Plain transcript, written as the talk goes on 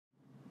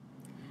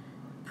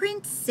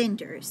Prince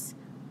Cinders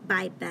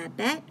by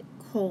Babette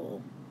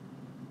Cole.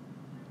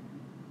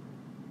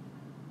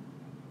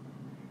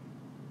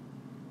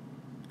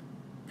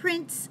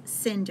 Prince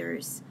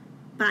Cinders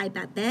by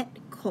Babette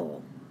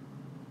Cole.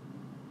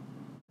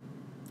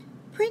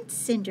 Prince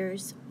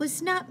Cinders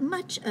was not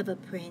much of a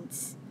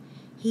prince.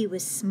 He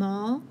was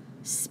small,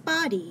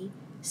 spotty,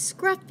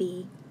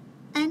 scruffy,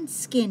 and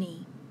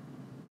skinny.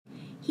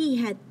 He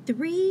had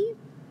 3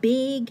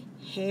 big,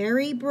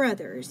 hairy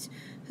brothers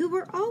who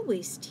were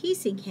always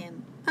teasing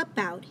him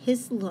about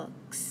his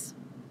looks.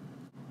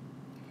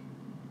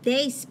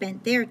 They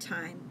spent their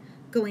time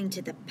going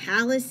to the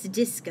palace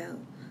disco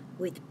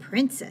with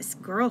princess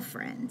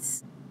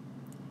girlfriends.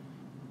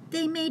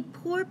 They made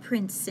poor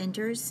Prince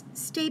Cinders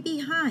stay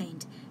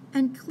behind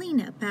and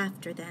clean up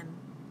after them.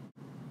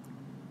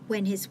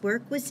 When his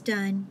work was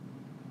done,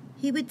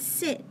 he would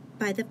sit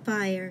by the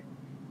fire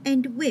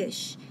and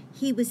wish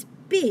he was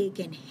big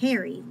and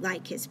hairy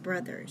like his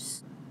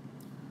brothers.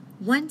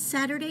 One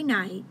Saturday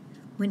night,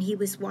 when he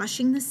was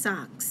washing the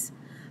socks,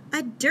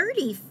 a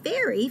dirty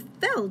fairy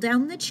fell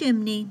down the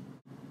chimney.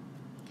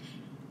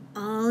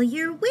 "All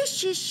your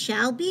wishes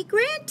shall be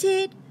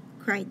granted,"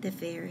 cried the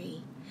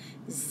fairy.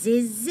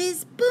 "Ziz,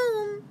 ziz,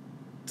 boom,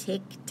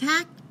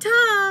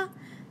 tick-tack-ta,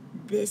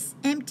 this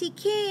empty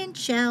can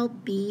shall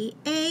be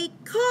a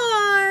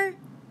car.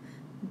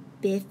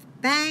 Biff,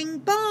 bang,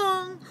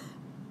 bong,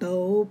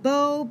 bo,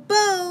 bo,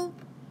 bo,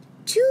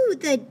 to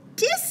the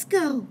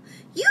disco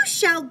you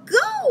shall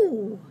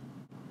go."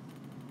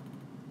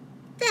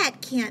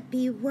 "That can't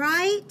be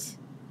right,"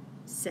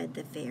 said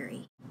the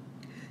fairy.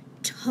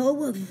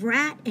 "Toe of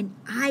rat and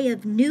eye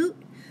of newt,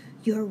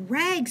 your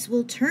rags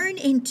will turn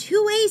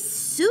into a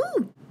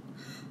suit."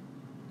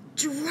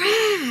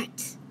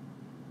 "Drat!"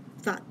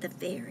 thought the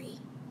fairy.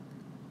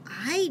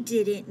 "I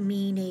didn't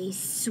mean a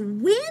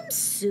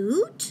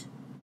swimsuit."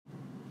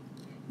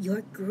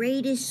 "Your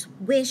greatest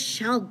wish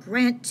shall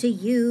grant to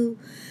you.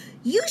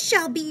 You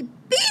shall be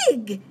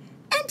big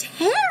and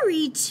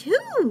hairy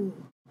too."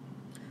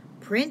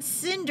 Prince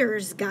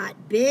Cinders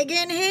got big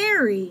and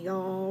hairy,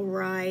 all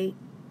right.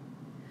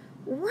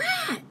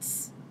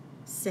 "Rats,"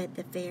 said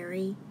the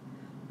fairy.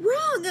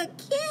 "Wrong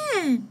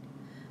again.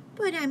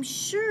 But I'm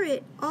sure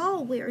it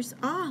all wears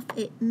off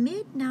at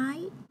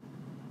midnight."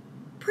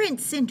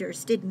 Prince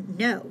Cinders didn't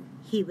know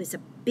he was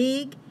a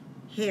big,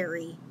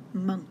 hairy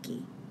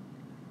monkey,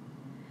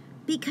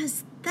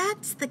 because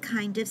that's the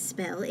kind of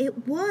spell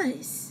it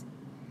was.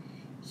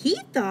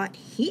 He thought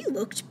he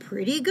looked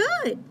pretty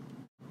good.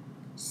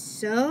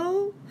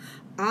 So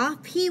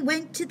off he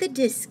went to the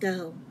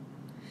disco.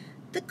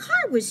 The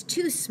car was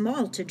too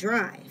small to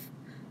drive,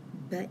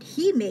 but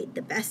he made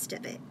the best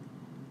of it.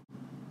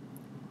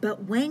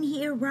 But when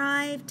he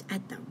arrived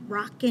at the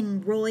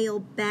Rockin' Royal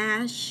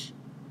Bash,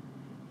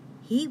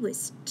 he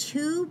was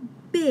too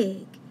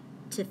big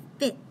to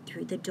fit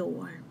through the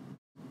door.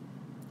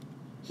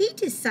 He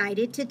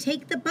decided to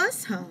take the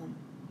bus home.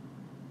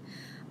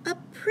 A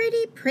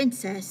pretty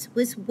princess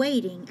was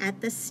waiting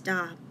at the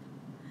stop.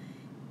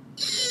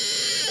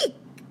 "Eek!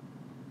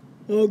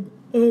 Ugh,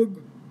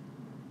 ugh.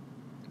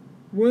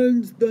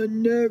 When's the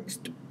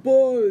next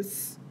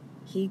bus?"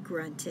 he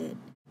grunted.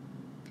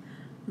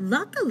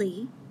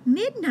 Luckily,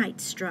 midnight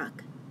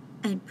struck,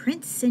 and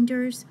Prince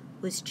Cinders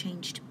was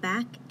changed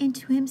back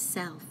into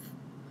himself.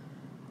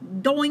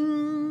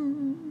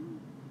 Doing!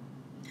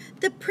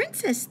 The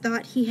princess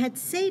thought he had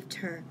saved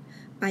her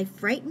by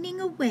frightening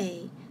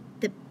away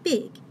the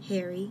big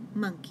hairy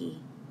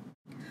monkey.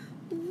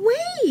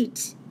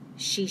 "Wait!"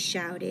 she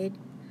shouted,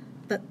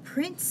 but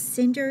Prince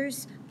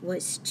Cinders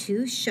was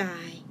too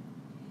shy.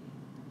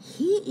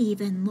 He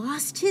even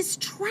lost his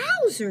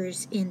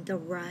trousers in the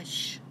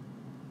rush.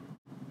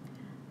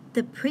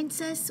 The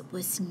princess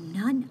was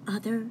none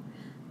other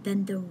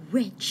than the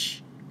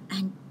rich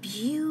and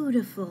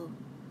beautiful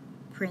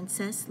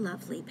Princess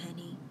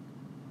Lovelypenny.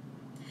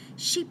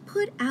 She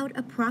put out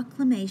a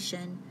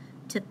proclamation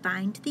to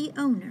find the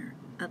owner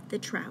of the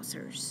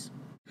trousers.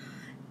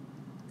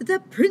 "The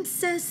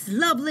Princess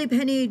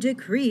Lovelypenny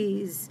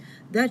decrees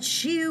that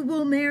she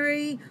will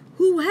marry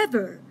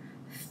whoever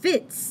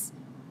fits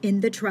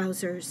in the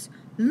trousers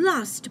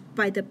lost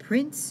by the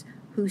prince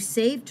who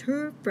saved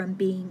her from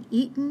being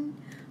eaten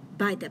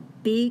by the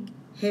big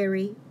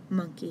hairy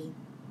monkey.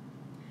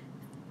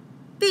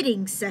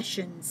 Fitting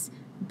sessions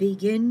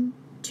begin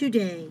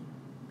today.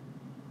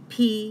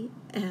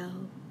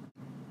 P.L.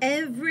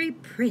 Every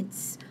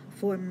prince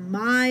for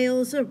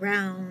miles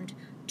around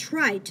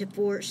tried to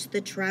force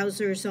the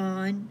trousers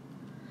on,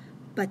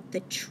 but the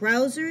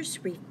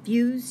trousers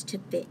refused to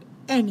fit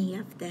any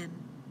of them.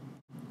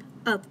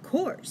 Of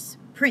course,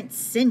 Prince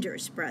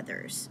Cinders'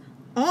 brothers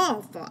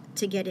all fought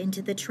to get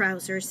into the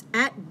trousers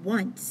at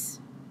once.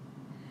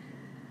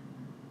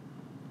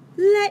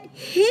 "Let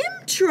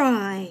him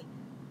try,"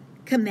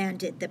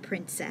 commanded the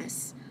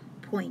princess,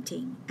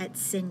 pointing at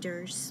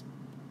Cinders.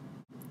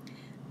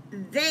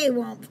 "They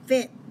won't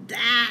fit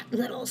that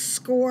little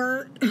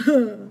squirt,"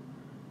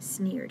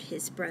 sneered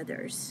his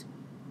brothers.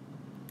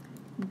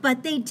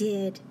 But they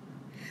did.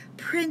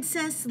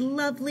 Princess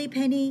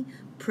Lovelypenny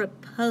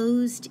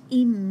proposed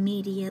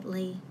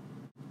immediately.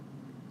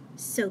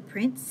 So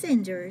Prince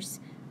Cinders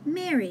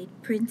married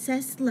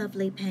Princess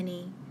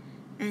Lovelypenny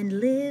and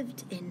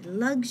lived in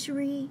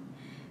luxury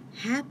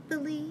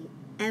happily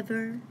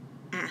ever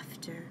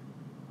after.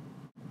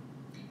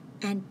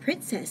 And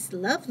Princess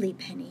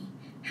Lovelypenny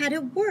had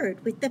a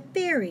word with the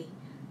fairy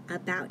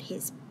about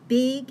his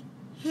big,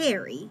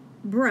 hairy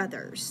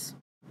brothers,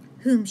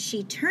 whom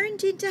she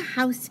turned into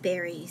house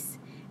fairies,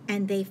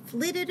 and they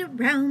flitted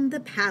around the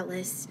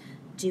palace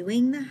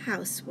doing the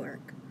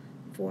housework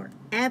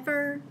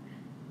forever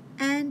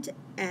and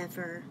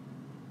ever.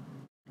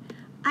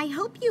 I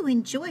hope you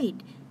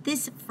enjoyed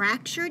this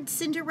fractured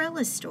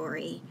Cinderella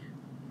story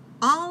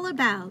all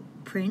about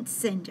Prince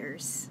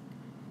Cinders.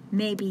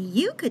 Maybe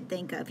you could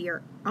think of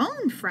your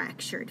own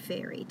fractured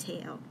fairy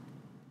tale.